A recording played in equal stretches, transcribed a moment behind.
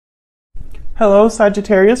Hello,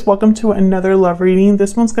 Sagittarius. Welcome to another love reading.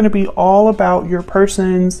 This one's going to be all about your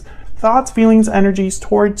person's thoughts, feelings, energies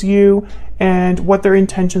towards you, and what their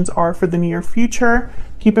intentions are for the near future.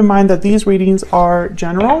 Keep in mind that these readings are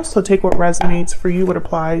general, so take what resonates for you, what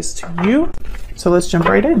applies to you. So let's jump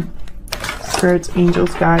right in. Spirits,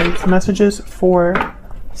 angels, guides, messages for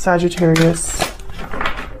Sagittarius.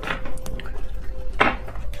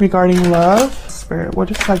 Regarding love, Spirit, what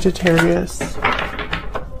does Sagittarius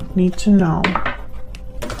need to know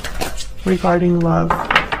regarding love?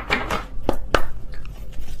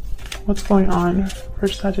 What's going on for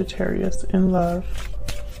Sagittarius in love?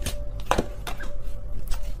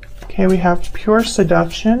 Okay, we have pure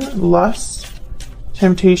seduction, lust,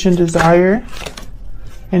 temptation, desire,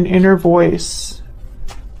 and inner voice.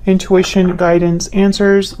 Intuition, guidance,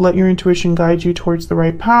 answers. Let your intuition guide you towards the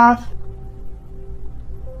right path.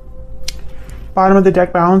 Bottom of the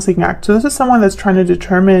deck, balancing act. So this is someone that's trying to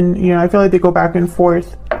determine, I feel like they go back and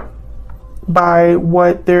forth by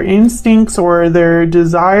what their instincts or their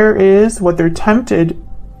desire is, what they're tempted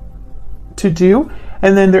to do,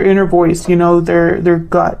 and then their inner voice, their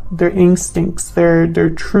gut, their instincts, their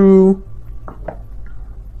true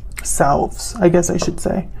selves, I guess I should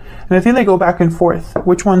say. And I think they go back and forth.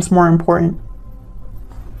 Which one's more important?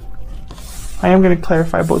 I am going to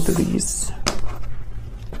clarify both of these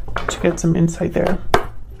to get some insight there.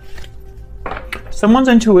 Someone's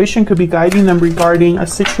intuition could be guiding them regarding a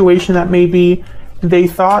situation that maybe they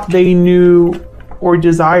thought they knew or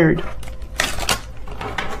desired.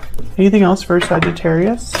 Anything else for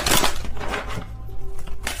Sagittarius?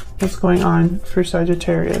 What's going on for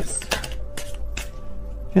Sagittarius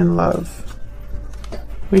in love?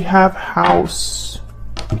 We have house.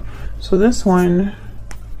 So this one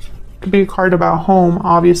could be a card about home,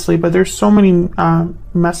 obviously, but there's so many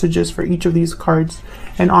messages for each of these cards,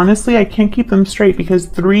 and honestly I can't keep them straight because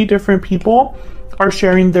 3 different people are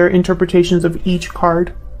sharing their interpretations of each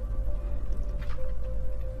card.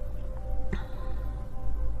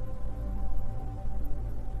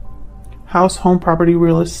 House, home, property,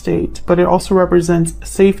 real estate, but it also represents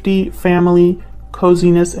safety, family,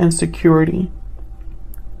 coziness, and security.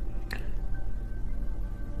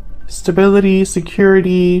 Stability,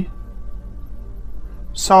 security,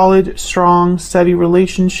 solid, strong, steady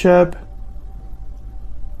relationship.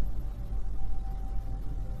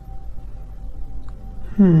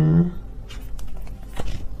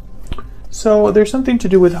 So there's something to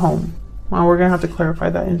do with home. Well, we're gonna have to clarify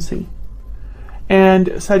that and see.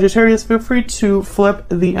 And Sagittarius, feel free to flip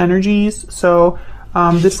the energies. So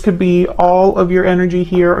this could be all of your energy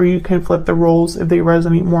here, or you can flip the roles if they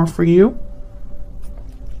resonate more for you.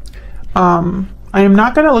 I am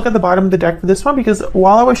not going to look at the bottom of the deck for this one because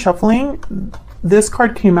while I was shuffling, this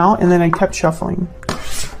card came out and then I kept shuffling.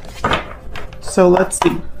 So let's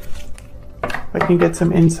see if I can get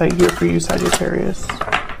some insight here for you, Sagittarius.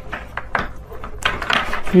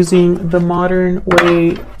 Using the Modern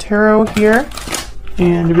Way Tarot here.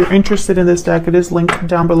 And if you're interested in this deck, it is linked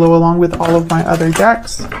down below along with all of my other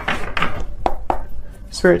decks.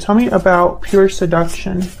 Spirit, tell me about pure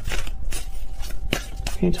seduction.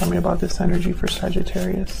 Can you tell me about this energy for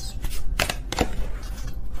Sagittarius?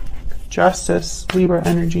 Justice, Libra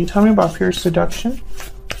energy. Tell me about pure seduction.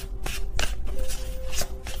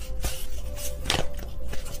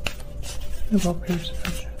 About pure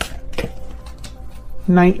seduction.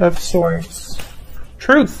 Knight of Swords.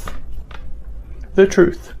 Truth. The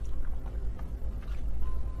truth.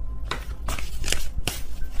 I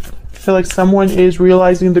feel like someone is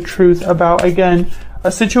realizing the truth about, again,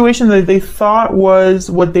 a situation that they thought was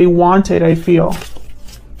what they wanted, I feel.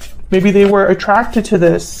 Maybe they were attracted to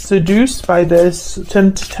this, seduced by this,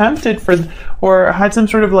 tempted for, or had some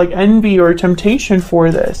sort of like envy or temptation for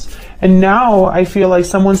this. And now I feel like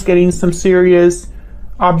someone's getting some serious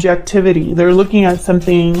objectivity. They're looking at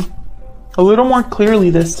something a little more clearly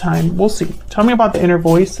this time. We'll see. Tell me about the inner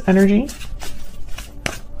voice energy.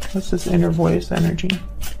 What's this inner voice energy?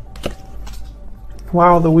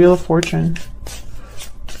 Wow, the Wheel of Fortune.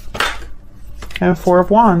 And 4 of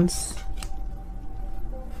Wands.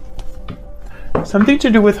 Something to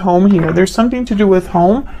do with home here. There's something to do with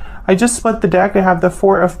home. I just split the deck. I have the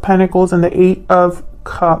 4 of Pentacles and the 8 of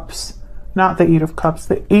Cups. Not the 8 of Cups,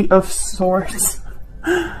 the 8 of Swords.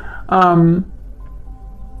 Why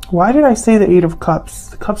did I say the 8 of Cups?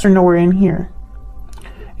 The Cups are nowhere in here.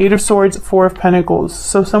 8 of Swords, 4 of Pentacles.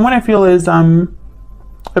 So someone I feel is a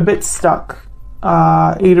bit stuck.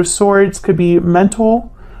 8 of Swords could be mental.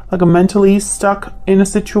 Like a mentally stuck in a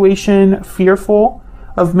situation, fearful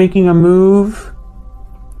of making a move.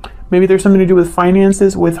 Maybe there's something to do with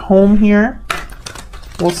finances, with home here.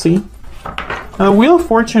 We'll see. Wheel of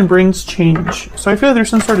Fortune brings change. So I feel like there's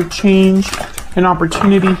some sort of change, an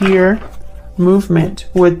opportunity here, movement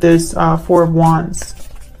with this Four of Wands.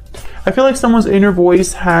 I feel like someone's inner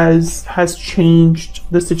voice has changed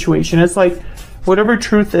the situation. It's like whatever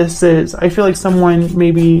truth this is, I feel like someone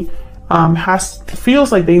maybe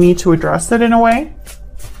feels like they need to address it in a way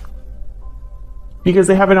because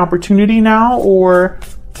they have an opportunity now, or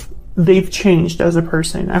they've changed as a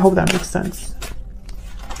person. I hope that makes sense.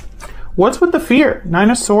 What's with the fear?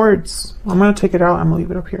 Nine of Swords. I'm going to take it out. I'm going to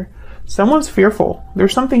leave it up here. Someone's fearful.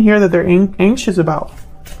 There's something here that they're anxious about.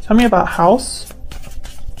 Tell me about house.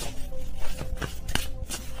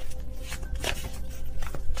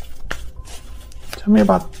 Tell me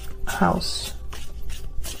about house.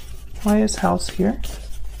 Why is house here?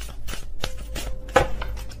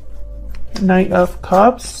 Knight of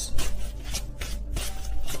Cups.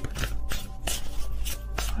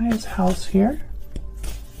 Why is house here?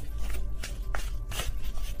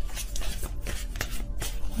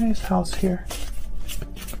 Why is house here?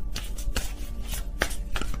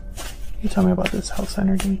 Can you tell me about this house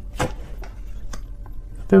energy?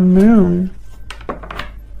 The moon.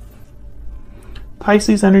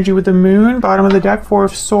 Pisces energy with the moon, bottom of the deck, Four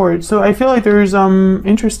of Swords. So I feel like there's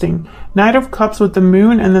interesting. Knight of Cups with the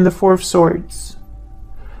moon and then the Four of Swords.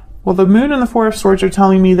 Well, the moon and the Four of Swords are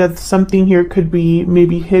telling me that something here could be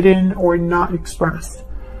maybe hidden or not expressed.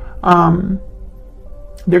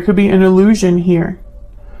 There could be an illusion here.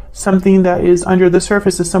 Something that is under the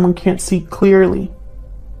surface that someone can't see clearly.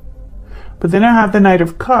 But then I have the Knight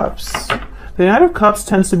of Cups. The Knight of Cups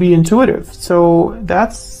tends to be intuitive. So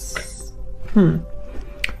that's...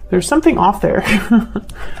 There's something off there.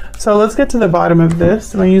 So let's get to the bottom of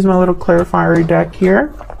this. I'm going to use my little clarifier deck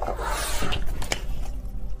here.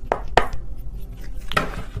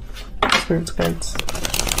 Spirits, guides.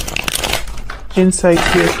 Insight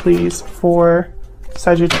here, please, for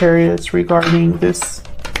Sagittarius regarding this,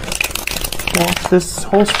 well, this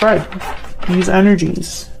whole spread, these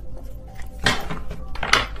energies.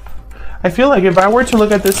 I feel like if I were to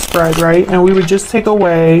look at this spread, right, and we would just take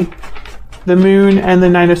away the moon and the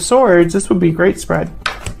Nine of Swords, this would be a great spread.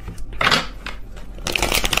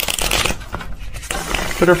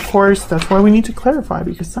 But of course, that's why we need to clarify,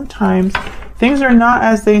 because sometimes things are not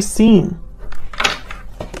as they seem.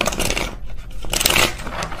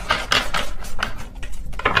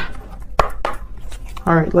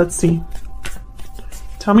 All right, let's see.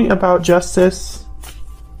 Tell me about Justice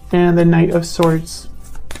and the Knight of Swords.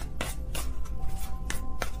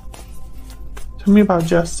 Tell me about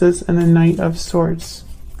Justice and the Knight of Swords.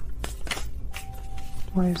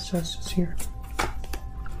 Why is Justice here?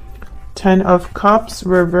 Ten of Cups,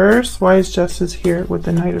 reverse. Why is Justice here with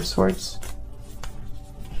the Knight of Swords?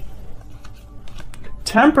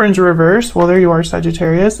 Temperance, reverse. Well, there you are,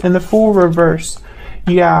 Sagittarius. And the Fool, reverse.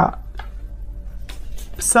 Yeah.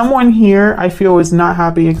 Someone here, I feel, is not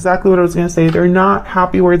happy. Exactly what I was going to say. They're not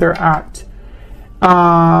happy where they're at.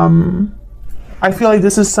 I feel like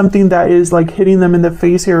this is something that is like hitting them in the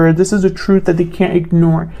face here, or this is a truth that they can't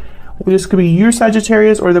ignore. This could be you,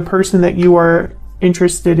 Sagittarius, or the person that you are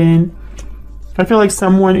interested in. I feel like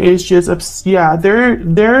someone is just, yeah,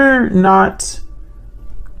 they're not,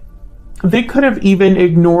 they could have even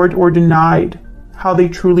ignored or denied how they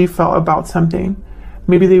truly felt about something.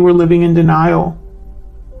 Maybe they were living in denial.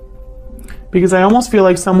 Because I almost feel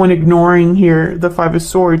like someone ignoring here the Five of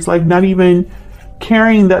Swords, like not even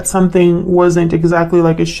caring that something wasn't exactly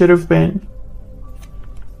like it should have been.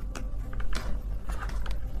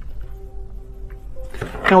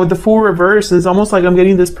 Now with the Fool reverse, it's almost like I'm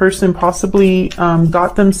getting this person possibly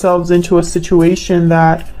got themselves into a situation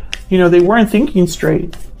that, you know, they weren't thinking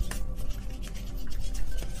straight.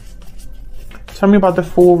 Tell me about the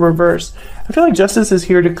Fool reverse. I feel like Justice is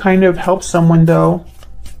here to kind of help someone though.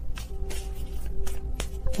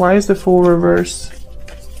 Why is the Fool reverse?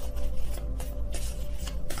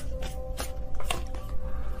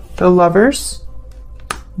 The Lovers,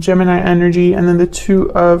 Gemini energy, and then the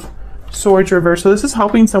Two of Swords reverse. So this is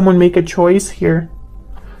helping someone make a choice here.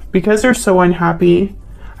 Because they're so unhappy,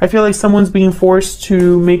 I feel like someone's being forced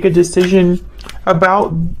to make a decision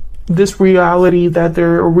about this reality that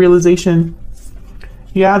they're, a realization.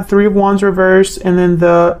 Yeah, Three of Wands reverse, and then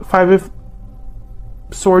the Five of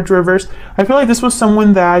Swords reverse. I feel like this was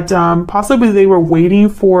someone that possibly they were waiting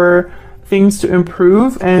for things to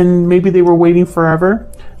improve, and maybe they were waiting forever.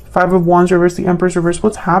 Five of Wands reverse, the Empress reverse.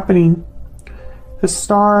 What's happening? The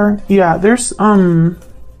Star. Yeah, there's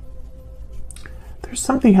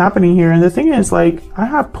something happening here, and the thing is, like, I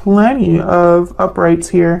have plenty of uprights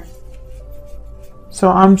here, so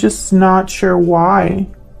I'm just not sure why.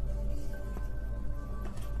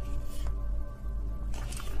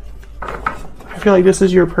 feel like this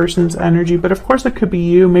is your person's energy, but of course it could be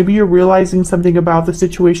you. Maybe you're realizing something about the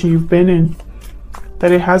situation you've been in,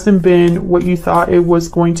 that it hasn't been what you thought it was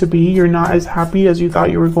going to be. You're not as happy as you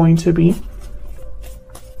thought you were going to be.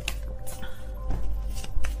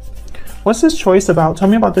 What's this choice about? Tell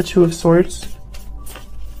me about the Two of Swords.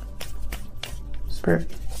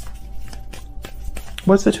 Spirit.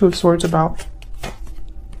 What's the Two of Swords about?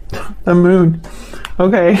 The Moon.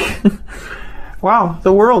 Okay. Wow,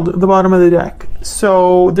 the World at the bottom of the deck.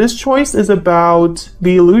 So this choice is about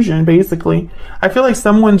the illusion, basically. I feel like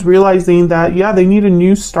someone's realizing that, yeah, they need a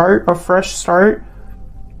new start, a fresh start.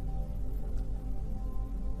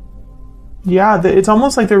 Yeah, it's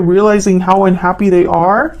almost like they're realizing how unhappy they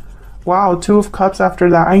are. Wow, Two of Cups after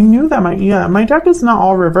that. I knew that my deck is not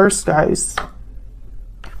all reversed, guys.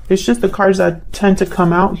 It's just the cards that tend to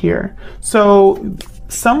come out here. So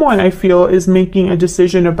someone, I feel, is making a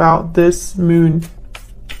decision about this moon.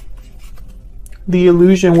 The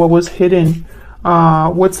illusion, what was hidden,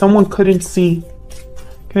 what someone couldn't see.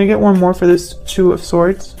 Can I get one more for this Two of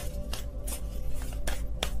Swords?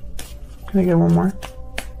 Can I get one more?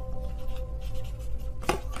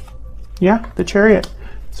 Yeah, the Chariot.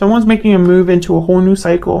 Someone's making a move into a whole new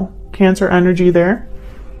cycle. Cancer energy there.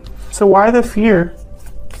 So why the fear?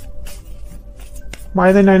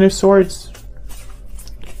 Why the Nine of Swords?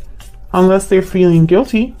 Unless they're feeling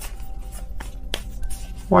guilty.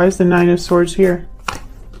 Why is the Nine of Swords here?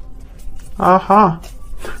 Aha.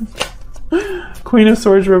 Queen of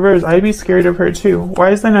Swords reversed. I'd be scared of her too.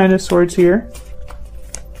 Why is the Nine of Swords here?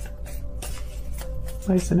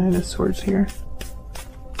 Why is the Nine of Swords here?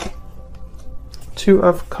 Two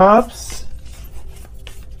of Cups.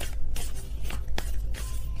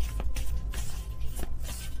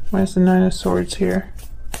 Why is the Nine of Swords here?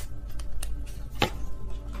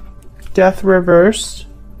 Death reversed.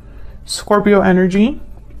 Scorpio energy.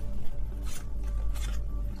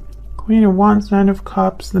 Queen of Wands, Nine of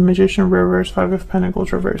Cups, the Magician reversed, Five of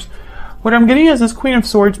Pentacles reversed. What I'm getting is this Queen of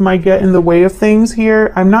Swords might get in the way of things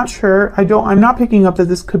here. I'm not sure. I'm not picking up that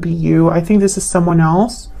this could be you. I think this is someone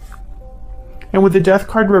else. And with the Death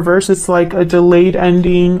card reverse, it's like a delayed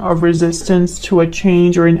ending of resistance to a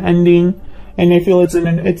change or an ending. And I feel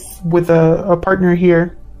it's with a partner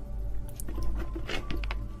here.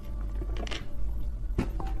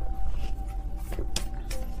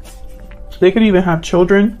 They could even have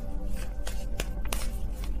children.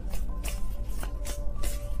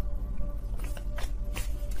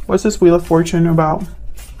 What's this Wheel of Fortune about?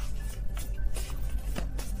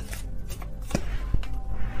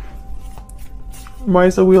 Why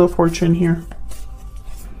is the Wheel of Fortune here?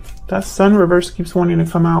 That Sun reverse keeps wanting to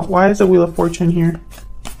come out. Why is the Wheel of Fortune here?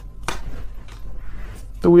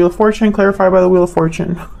 The Wheel of Fortune clarified by the Wheel of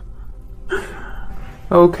Fortune.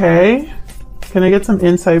 Okay. Can I get some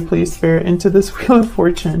insight, please, Spirit, into this Wheel of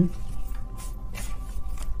Fortune?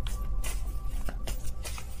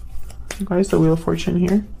 Why is the Wheel of Fortune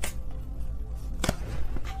here?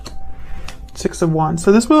 Six of Wands.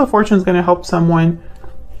 So this Wheel of Fortune is going to help someone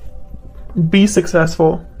be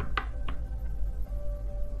successful.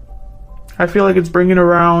 I feel like it's bringing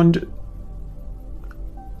around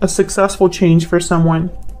a successful change for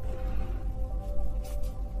someone.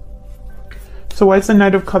 So why is the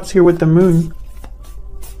Knight of Cups here with the Moon?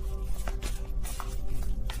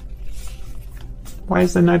 Why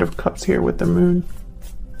is the Knight of Cups here with the Moon?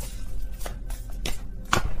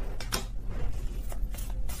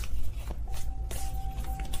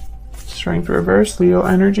 Strength reverse, Leo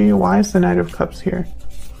energy. Why is the Knight of Cups here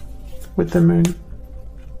with the Moon?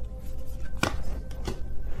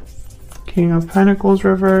 King of Pentacles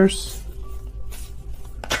reverse.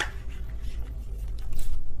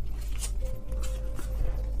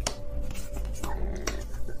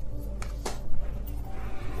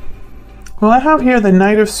 Well, I have here the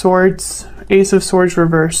Knight of Swords, Ace of Swords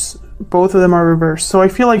reverse. Both of them are reversed. So I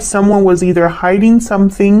feel like someone was either hiding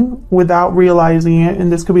something without realizing it,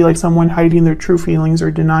 and this could be like someone hiding their true feelings or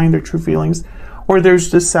denying their true feelings, or there's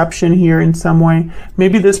deception here in some way.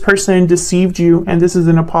 Maybe this person deceived you, and this is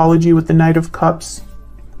an apology with the Knight of Cups.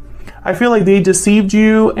 I feel like they deceived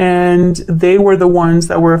you, and they were the ones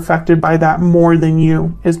that were affected by that more than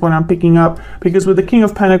you, is what I'm picking up. Because with the King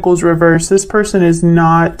of Pentacles reverse, this person is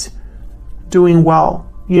not doing well.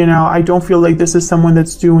 You know, I don't feel like this is someone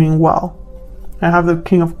that's doing well. I have the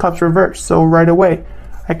King of Cups reversed, so right away,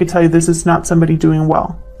 I could tell you this is not somebody doing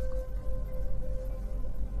well.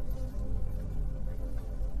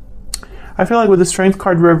 I feel like with the Strength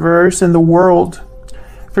card reverse in the World,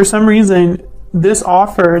 for some reason, this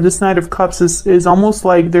offer, this Knight of Cups is almost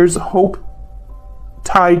like there's hope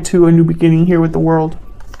tied to a new beginning here with the World.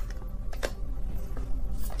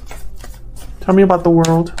 Tell Tell me about the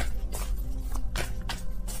world.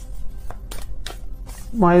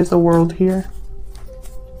 Why is the world here?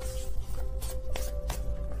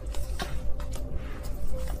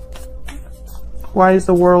 Why is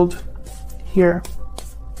the world here?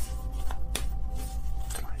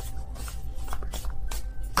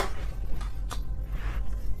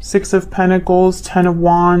 Six of Pentacles, 10 of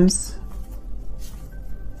Wands.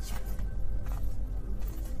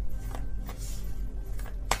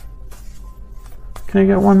 Can I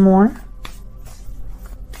get one more?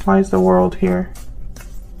 Why is the world here?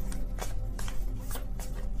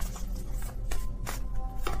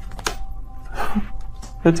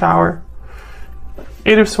 The Tower.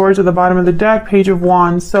 Eight of Swords at the bottom of the deck, Page of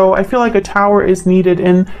Wands. So I feel like a tower is needed.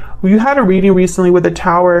 And you had a reading recently with a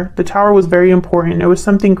tower. The tower was very important. It was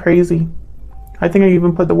something crazy. I think I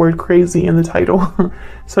even put the word crazy in the title.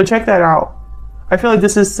 So check that out. I feel like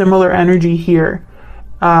this is similar energy here.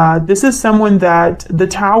 This is someone that the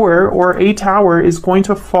tower or a tower is going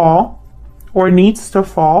to fall or needs to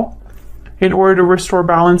fall in order to restore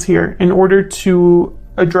balance here, in order to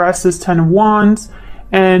address this 10 of Wands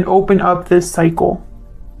and open up this cycle.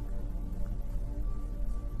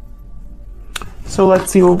 So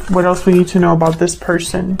let's see what else we need to know about this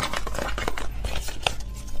person.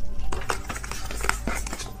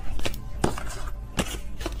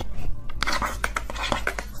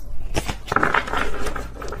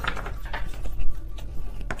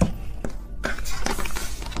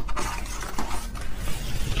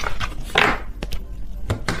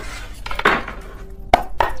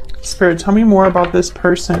 Spirit, tell me more about this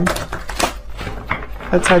person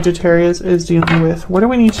that Sagittarius is dealing with. What do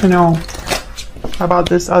we need to know about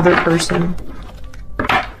this other person?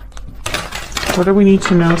 What do we need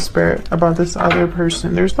to know, Spirit, about this other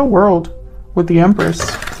person? There's the World with the Empress.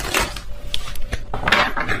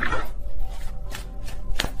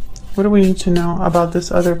 What do we need to know about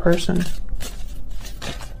this other person?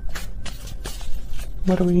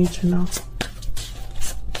 What do we need to know?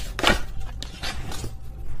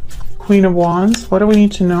 Queen of Wands. What do we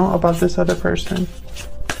need to know about this other person?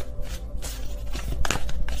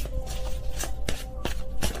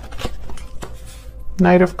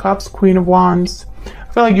 Knight of Cups, Queen of Wands.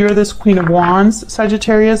 I feel like you're this Queen of Wands,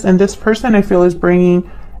 Sagittarius, and this person I feel is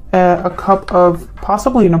bringing a cup of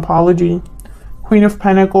possibly an apology. Queen of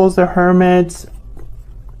Pentacles, the Hermit,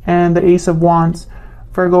 and the Ace of Wands,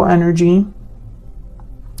 Virgo energy.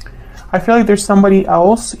 I feel like there's somebody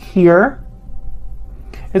else here.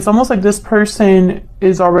 It's almost like this person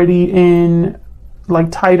is already in,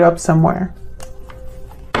 like, tied up somewhere.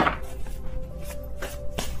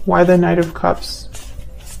 Why the Knight of Cups?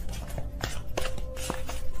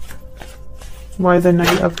 Why the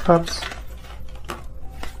Knight of Cups?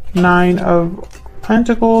 Nine of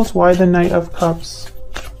Pentacles. Why the Knight of Cups?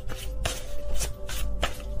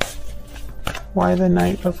 Why the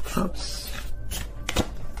Knight of Cups?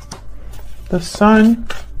 The Sun.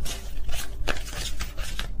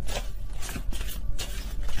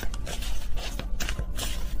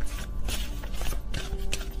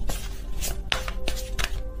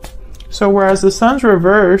 So whereas the Sun's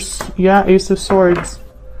reverse, yeah, Ace of Swords.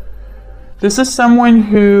 This is someone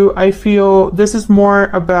who I feel, this is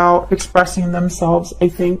more about expressing themselves, I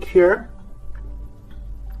think, here.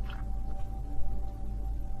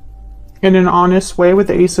 In an honest way with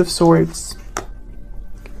the Ace of Swords.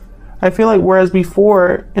 I feel like whereas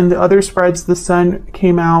before in the other spreads the Sun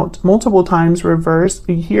came out multiple times reversed,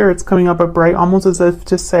 here it's coming up upright, almost as if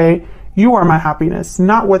to say, you are my happiness,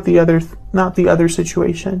 not what the other, not the other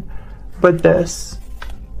situation. But this.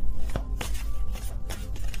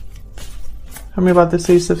 Tell me about this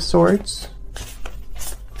Ace of Swords.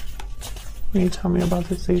 Can you tell me about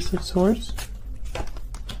this Ace of Swords?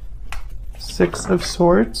 Six of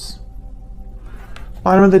Swords.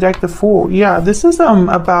 Bottom of the deck, the Fool. Yeah, this is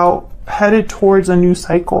about headed towards a new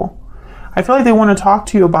cycle. I feel like they want to talk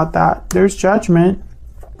to you about that. There's Judgment.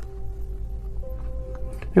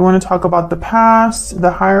 They want to talk about the past,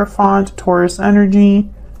 the Hierophant, Taurus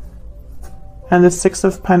energy. And the Six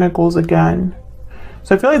of Pentacles again.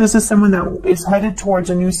 So I feel like this is someone that is headed towards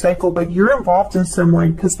a new cycle, but you're involved in some way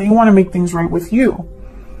because they want to make things right with you.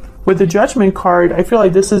 With the Judgment card, I feel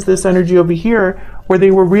like this is this energy over here where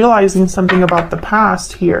they were realizing something about the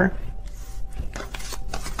past here.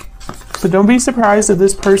 So don't be surprised if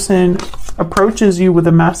this person approaches you with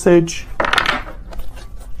a message.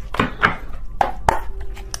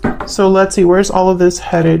 So let's see, where's all of this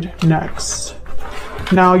headed next?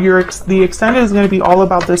 Now, the extended is going to be all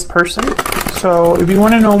about this person. So if you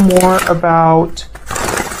want to know more about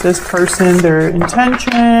this person, their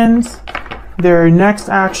intentions, their next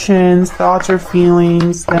actions, thoughts or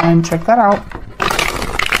feelings, then check that out.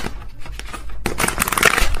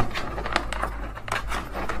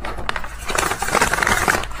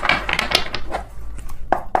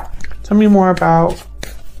 Tell me more about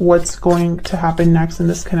what's going to happen next in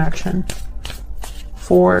this connection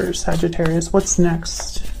for Sagittarius. What's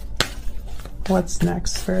next? What's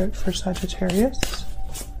next for Sagittarius?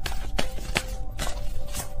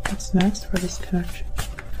 What's next for this connection?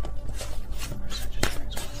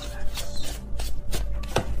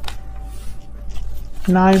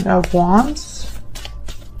 Nine of Wands,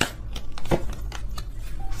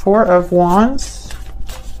 Four of Wands.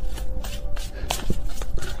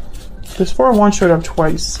 This Four of Wands showed up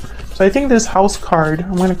twice. So I think this House card,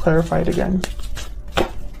 I'm going to clarify it again.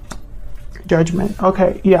 Judgment.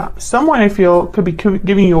 Okay, yeah. Someone I feel could be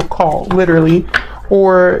giving you a call, literally,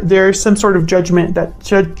 or there's some sort of judgment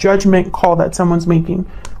call that someone's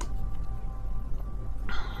making.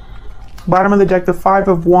 Bottom of the deck, the Five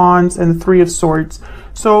of Wands and the Three of Swords.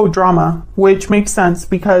 So drama, which makes sense,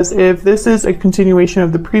 because if this is a continuation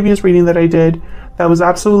of the previous reading that I did that was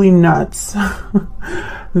absolutely nuts,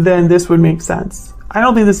 then this would make sense. I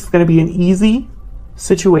don't think this is going to be an easy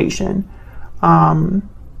situation.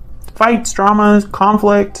 Fights, dramas,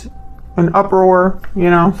 conflict, an uproar, you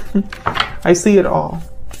know. I see it all.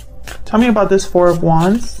 Tell me about this Four of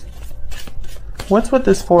Wands. What's with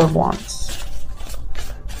this Four of Wands?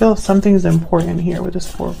 I feel something's important here with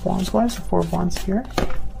this Four of Wands. Why is the Four of Wands here?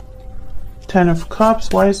 Ten of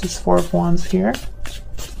Cups. Why is this Four of Wands here?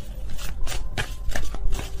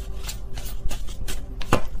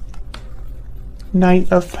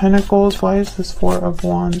 Knight of Pentacles. Why is this Four of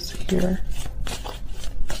Wands here?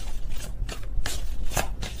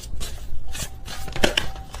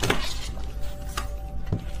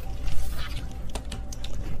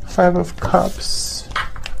 Five of Cups.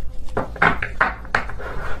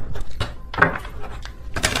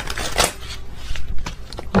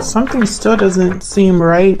 Something still doesn't seem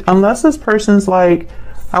right, unless this person's like,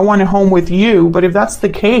 I want a home with you. But if that's the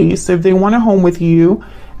case, if they want a home with you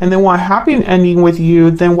and they want a happy ending with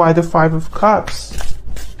you, then why the Five of Cups?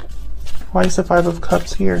 Why is the Five of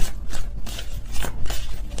Cups here?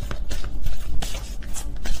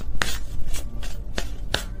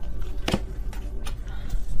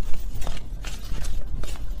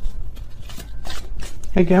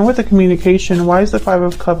 Again, with the communication, why is the Five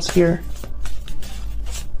of Cups here?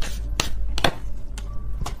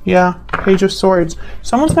 Yeah, Page of Swords.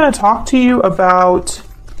 Someone's going to talk to you about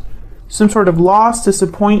some sort of loss,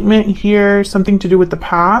 disappointment here, something to do with the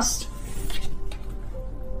past.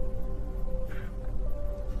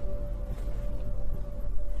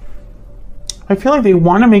 I feel like they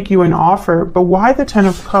want to make you an offer, but why the Ten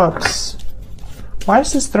of Cups? Why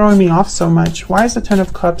is this throwing me off so much? Why is the Ten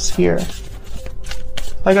of Cups here?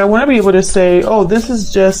 Like, I want to be able to say, oh, this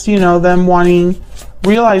is just, you know, them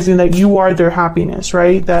realizing that you are their happiness,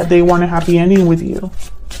 right? That they want a happy ending with you.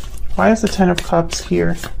 Why is the Ten of Cups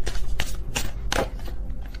here?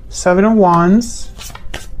 Seven of Wands.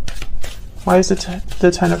 Why is the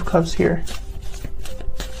Ten of Cups here?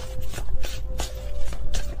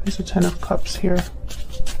 Why is the Ten of Cups here?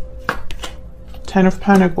 Ten of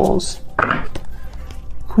Pentacles.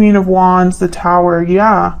 Queen of Wands, the Tower.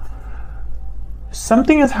 Yeah.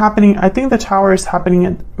 Something is happening. I think the Tower is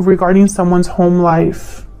happening regarding someone's home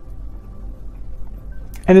life.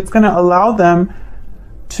 And it's going to allow them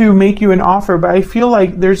to make you an offer. But I feel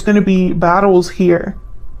like there's going to be battles here.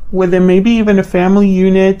 Within maybe even a family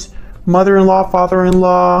unit, mother-in-law,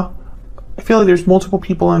 father-in-law. I feel like there's multiple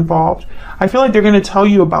people involved. I feel like they're going to tell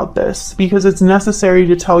you about this because it's necessary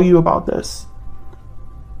to tell you about this.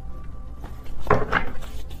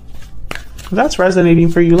 If that's resonating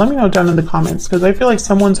for you, let me know down in the comments, because I feel like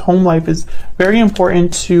someone's home life is very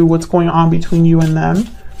important to what's going on between you and them.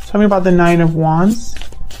 Tell me about the Nine of Wands.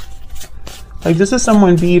 Like, this is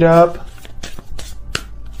someone beat up,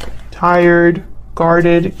 tired,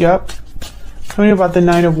 guarded. Yep. Tell me about the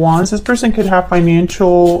Nine of Wands. This person could have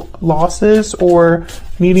financial losses or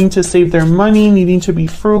needing to save their money, needing to be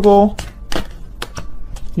frugal.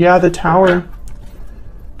 Yeah, the Tower.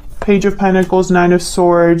 Page of Pentacles, Nine of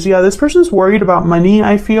Swords. Yeah, this person's worried about money,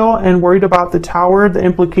 I feel, and worried about the Tower, the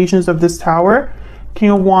implications of this Tower.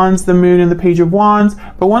 King of Wands, the Moon, and the Page of Wands.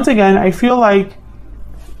 But once again, I feel like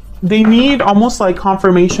they need almost like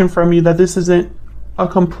confirmation from you that this isn't a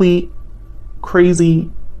complete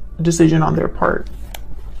crazy decision on their part.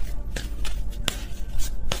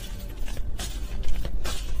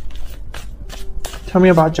 Tell me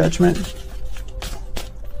about Judgment.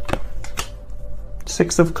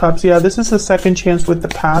 Six of Cups. Yeah, this is a second chance with the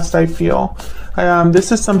past, I feel.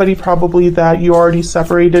 This is somebody probably that you already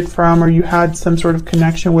separated from or you had some sort of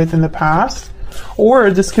connection with in the past. Or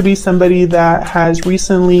this could be somebody that has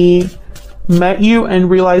recently met you and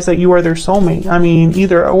realized that you are their soulmate. I mean,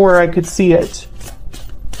 either or, I could see it.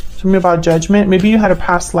 Something about judgment. Maybe you had a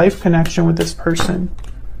past life connection with this person.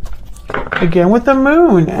 Again with the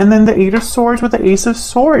moon. And then the 8 of swords with the ace of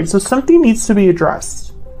swords. So something needs to be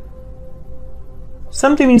addressed.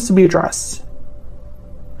 Something needs to be addressed.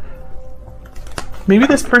 Maybe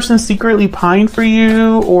this person secretly pined for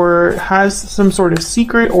you, or has some sort of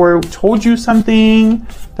secret, or told you something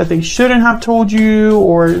that they shouldn't have told you,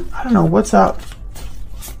 or I don't know, what's up?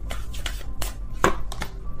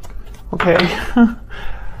 Okay.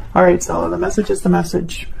 All right, so the message is the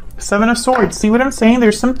message. 7 of swords. See what I'm saying?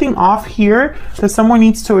 There's something off here that someone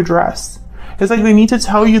needs to address. It's like they need to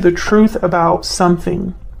tell you the truth about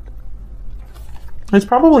something. It's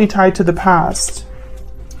probably tied to the past.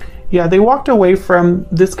 Yeah, they walked away from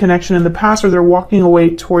this connection in the past, or they're walking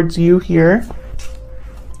away towards you here.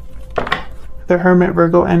 The Hermit,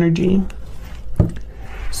 Virgo energy.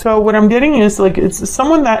 So what I'm getting is like, it's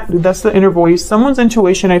someone that's the inner voice. Someone's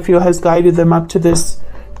intuition, I feel, has guided them up to this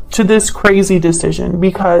crazy decision,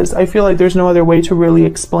 because I feel like there's no other way to really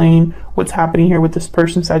explain what's happening here with this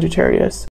person, Sagittarius.